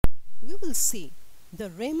will see the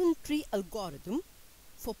Raymond tree algorithm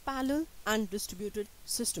for parallel and distributed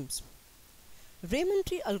systems. Raymond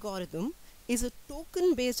tree algorithm is a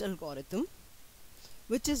token-based algorithm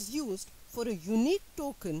which is used for a unique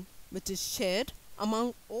token which is shared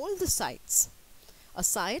among all the sites. A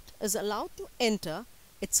site is allowed to enter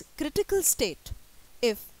its critical state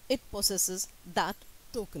if it possesses that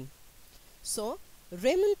token. So,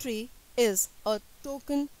 Raymond tree is a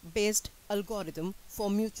token-based algorithm for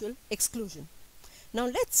mutual exclusion. Now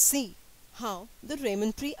let's see how the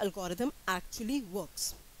Raymond tree algorithm actually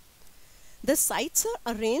works. The sites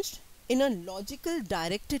are arranged in a logical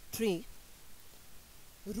directed tree.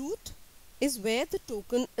 Root is where the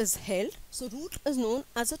token is held. So root is known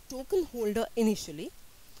as a token holder initially,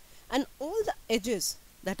 and all the edges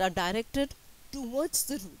that are directed towards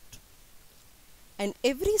the root. And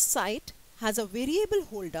every site has a variable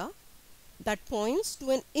holder that points to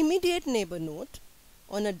an immediate neighbor node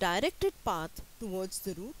on a directed path towards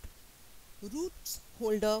the root. Root's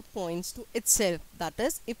holder points to itself. That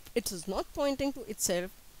is, if it is not pointing to itself,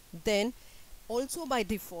 then also by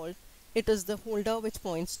default it is the holder which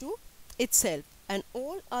points to itself, and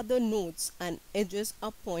all other nodes and edges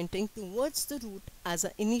are pointing towards the root as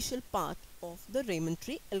an initial part of the Raymond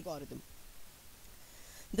tree algorithm.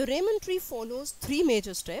 The Raymond tree follows three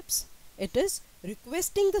major steps. It is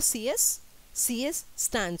requesting the CS. CS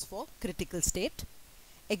stands for critical state,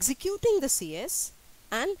 executing the CS,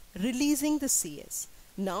 and releasing the CS.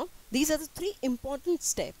 Now these are the three important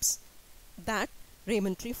steps that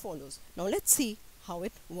Raymond tree follows. Now let's see how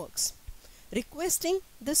it works. Requesting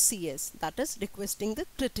the CS, that is requesting the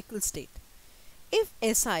critical state. If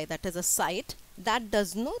SI, that is a site that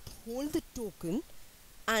does not hold the token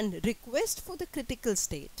and request for the critical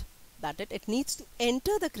state, that it needs to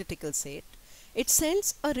enter the critical state, it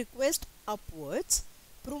sends a request upwards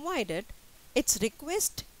provided its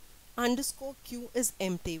request underscore queue is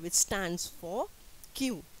empty, which stands for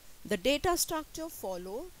queue. The data structure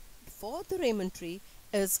followed for the Raymond tree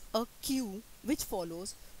is a queue which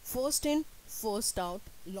follows first in first out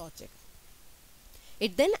logic.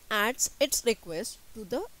 It then adds its request to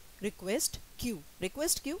the request queue.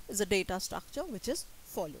 Request queue is a data structure which is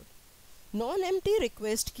followed. Non-empty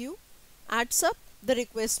request queue adds up the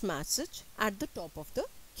request message at the top of the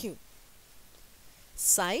queue.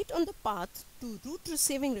 Site on the path to root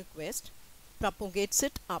receiving request propagates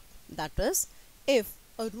it up. That is, if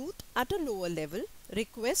a root at a lower level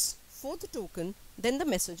requests for the token, then the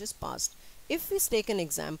message is passed. If we take an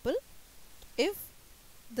example, if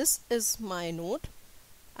this is my node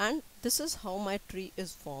and this is how my tree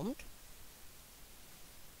is formed,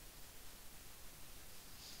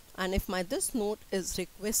 and if this node is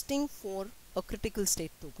requesting for a critical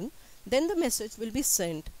state token, then the message will be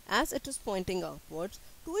sent as it is pointing upwards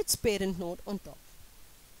to its parent node on top,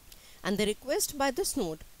 and the request by this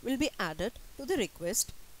node will be added to the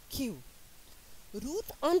request queue. Root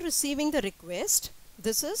on receiving the request,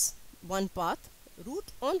 this is one path. Root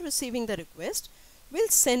on receiving the request will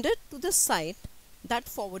send it to the site that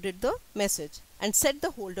forwarded the message and set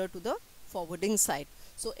the holder to the forwarding site.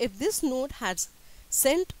 So if this node has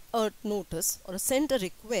sent a notice or sent a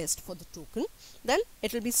request for the token, then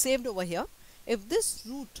it will be saved over here. If this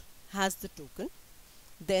root has the token,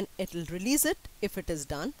 then it will release it if it is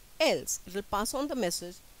done, else it will pass on the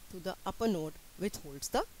message to the upper node which holds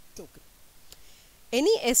the token.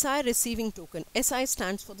 Any SI receiving token, SI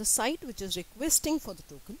stands for the site which is requesting for the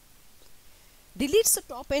token, deletes the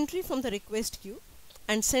top entry from the request queue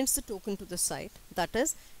and sends the token to the site. That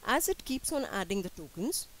is, as it keeps on adding the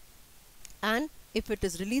tokens, and if it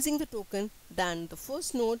is releasing the token, then the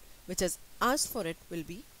first node which has asked for it will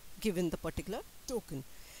be given the particular token.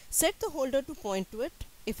 Set the holder to point to it.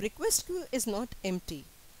 If request queue is not empty,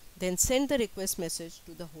 then send the request message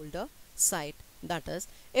to the holder site. That is,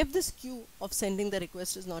 if this queue of sending the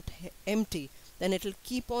request is not empty, then it will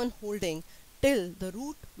keep on holding till the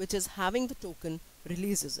root which is having the token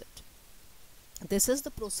releases it. This is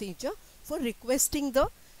the procedure for requesting the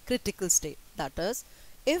critical state. That is,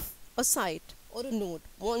 if a site or a node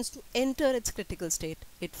wants to enter its critical state,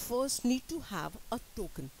 it first need to have a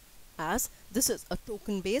token, as this is a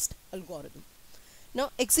token based algorithm. Now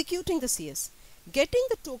executing the CS, getting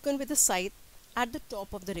the token with the site at the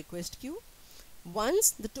top of the request queue. Once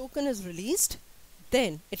the token is released,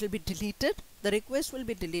 then it will be deleted. The request will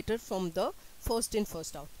be deleted from the first in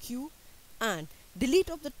first out queue, and delete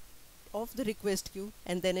of the request queue,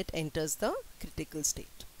 and then it enters the critical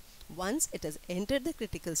state. Once it has entered the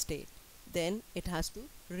critical state, then it has to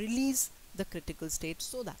release the critical state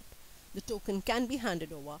so that the token can be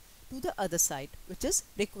handed over to the other side which is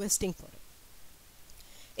requesting for it.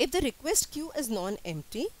 If the request queue is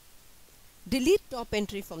non-empty, delete top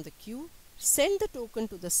entry from the queue, send the token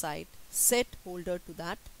to the site, set holder to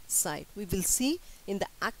that site. We will see in the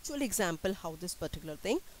actual example how this particular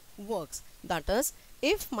thing works. That is,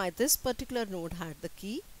 if this particular node had the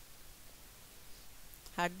key,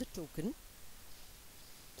 had the token,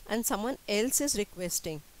 and someone else is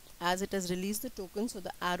requesting, as it has released the token, so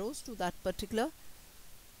the arrows to that particular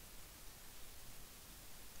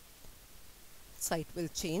site will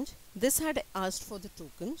change. This had asked for the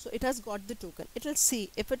token, so it has got the token. It will see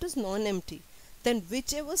if it is non-empty, then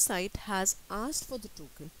whichever site has asked for the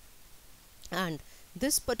token and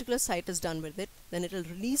this particular site is done with it, then it will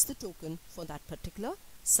release the token for that particular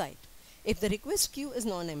site. If the request queue is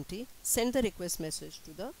non-empty, send the request message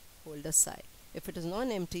to the holder side. If it is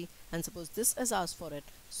non-empty and suppose this is asked for it,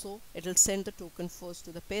 so it will send the token first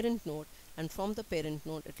to the parent node, and from the parent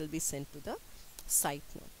node it will be sent to the site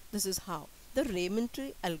node. This is how the Raymond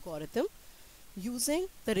tree algorithm, using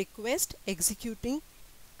the request, executing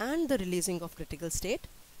and the releasing of critical state,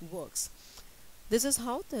 works. This is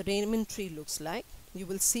how the Raymond tree looks like. You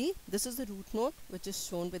will see this is the root node, which is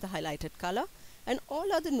shown with a highlighted color, and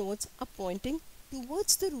all other nodes are pointing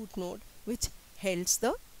towards the root node which holds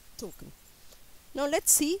the token. Now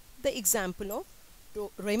let's see the example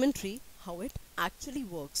of Raymond tree, how it actually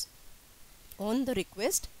works on the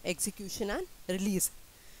request, execution and release.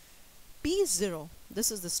 P0,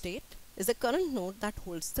 this is the state, is the current node that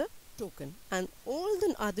holds the token, and all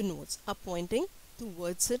the other nodes are pointing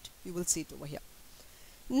towards it. You will see it over here.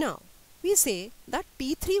 Now we say that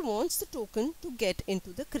P3 wants the token to get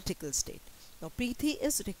into the critical state. Now P3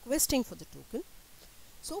 is requesting for the token,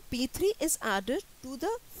 so P3 is added to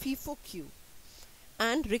the FIFO queue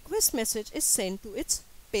and request message is sent to its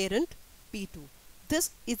parent P2.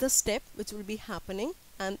 This is the step which will be happening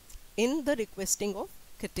and in the requesting of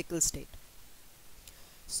critical state.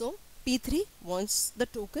 So P3 wants the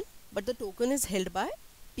token, but the token is held by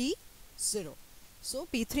P0. So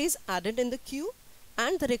P3 is added in the queue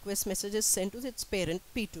and the request message is sent to its parent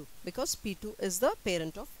P2, because P2 is the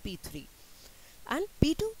parent of P3. And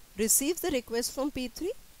P2 receives the request from P3.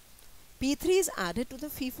 P3 is added to the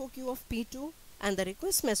FIFO queue of P2 and the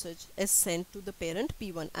request message is sent to the parent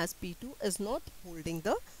P1, as P2 is not holding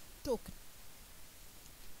the token.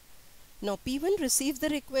 Now P1 receives the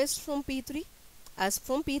request from P3, as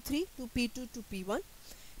from P3 to P2 to P1.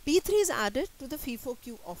 P3 is added to the FIFO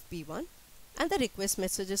queue of P1 and the request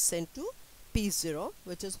message is sent to P0,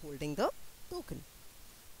 which is holding the token.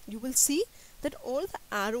 You will see that all the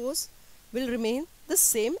arrows will remain the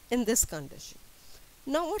same in this condition.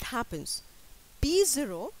 Now what happens?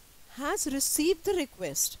 P0 has received the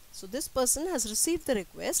request. So this person has received the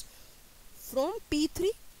request from P3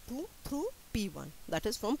 to through P1. That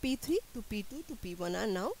is from P3 to P2 to P1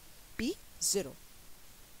 and now P0.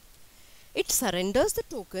 It surrenders the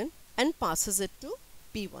token and passes it to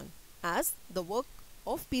P1. As the work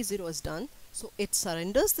of P0 is done, so it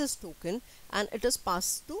surrenders this token and it is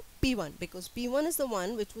passed to P1, because P1 is the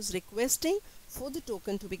one which was requesting for the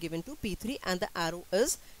token to be given to P3, and the arrow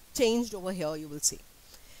is changed over here, you will see.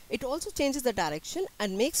 It also changes the direction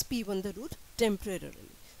and makes P1 the root temporarily.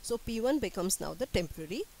 So P1 becomes now the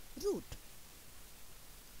temporary root.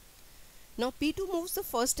 Now P2 moves the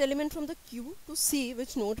first element from the queue to see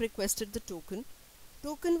which node requested the token.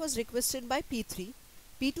 Token was requested by P3.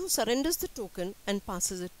 P2 surrenders the token and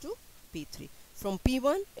passes it to P3. From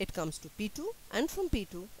P1 it comes to P2 and from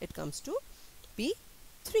P2 it comes to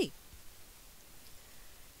P3.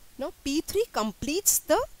 Now P3 completes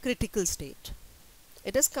the critical state.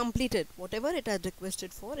 It has completed whatever it had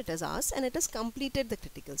requested for, it has asked, and it has completed the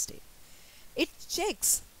critical state. It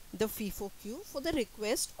checks the FIFO queue for the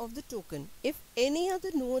request of the token if any other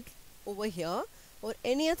node over here or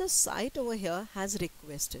any other site over here has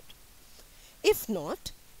requested. If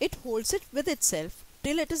not, it holds it with itself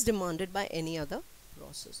till it is demanded by any other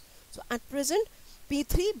process. So at present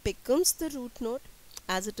P3 becomes the root node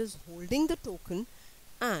as it is holding the token,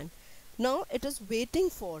 and now it is waiting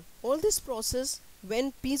for all this process.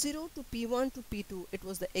 When P0 to P1 to P2 it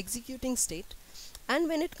was the executing state, and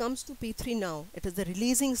when it comes to P3 now it is the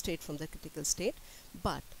releasing state from the critical state,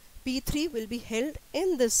 but P3 will be held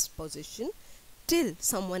in this position till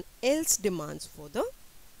someone else demands for the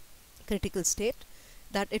critical state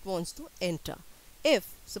that it wants to enter.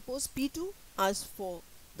 If suppose P2 asks for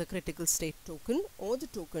the critical state token or the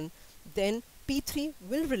token, then P3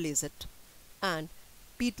 will release it and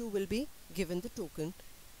P2 will be given the token.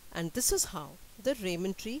 And this is how the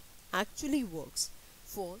Raymond tree actually works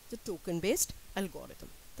for the token based algorithm.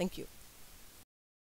 Thank you.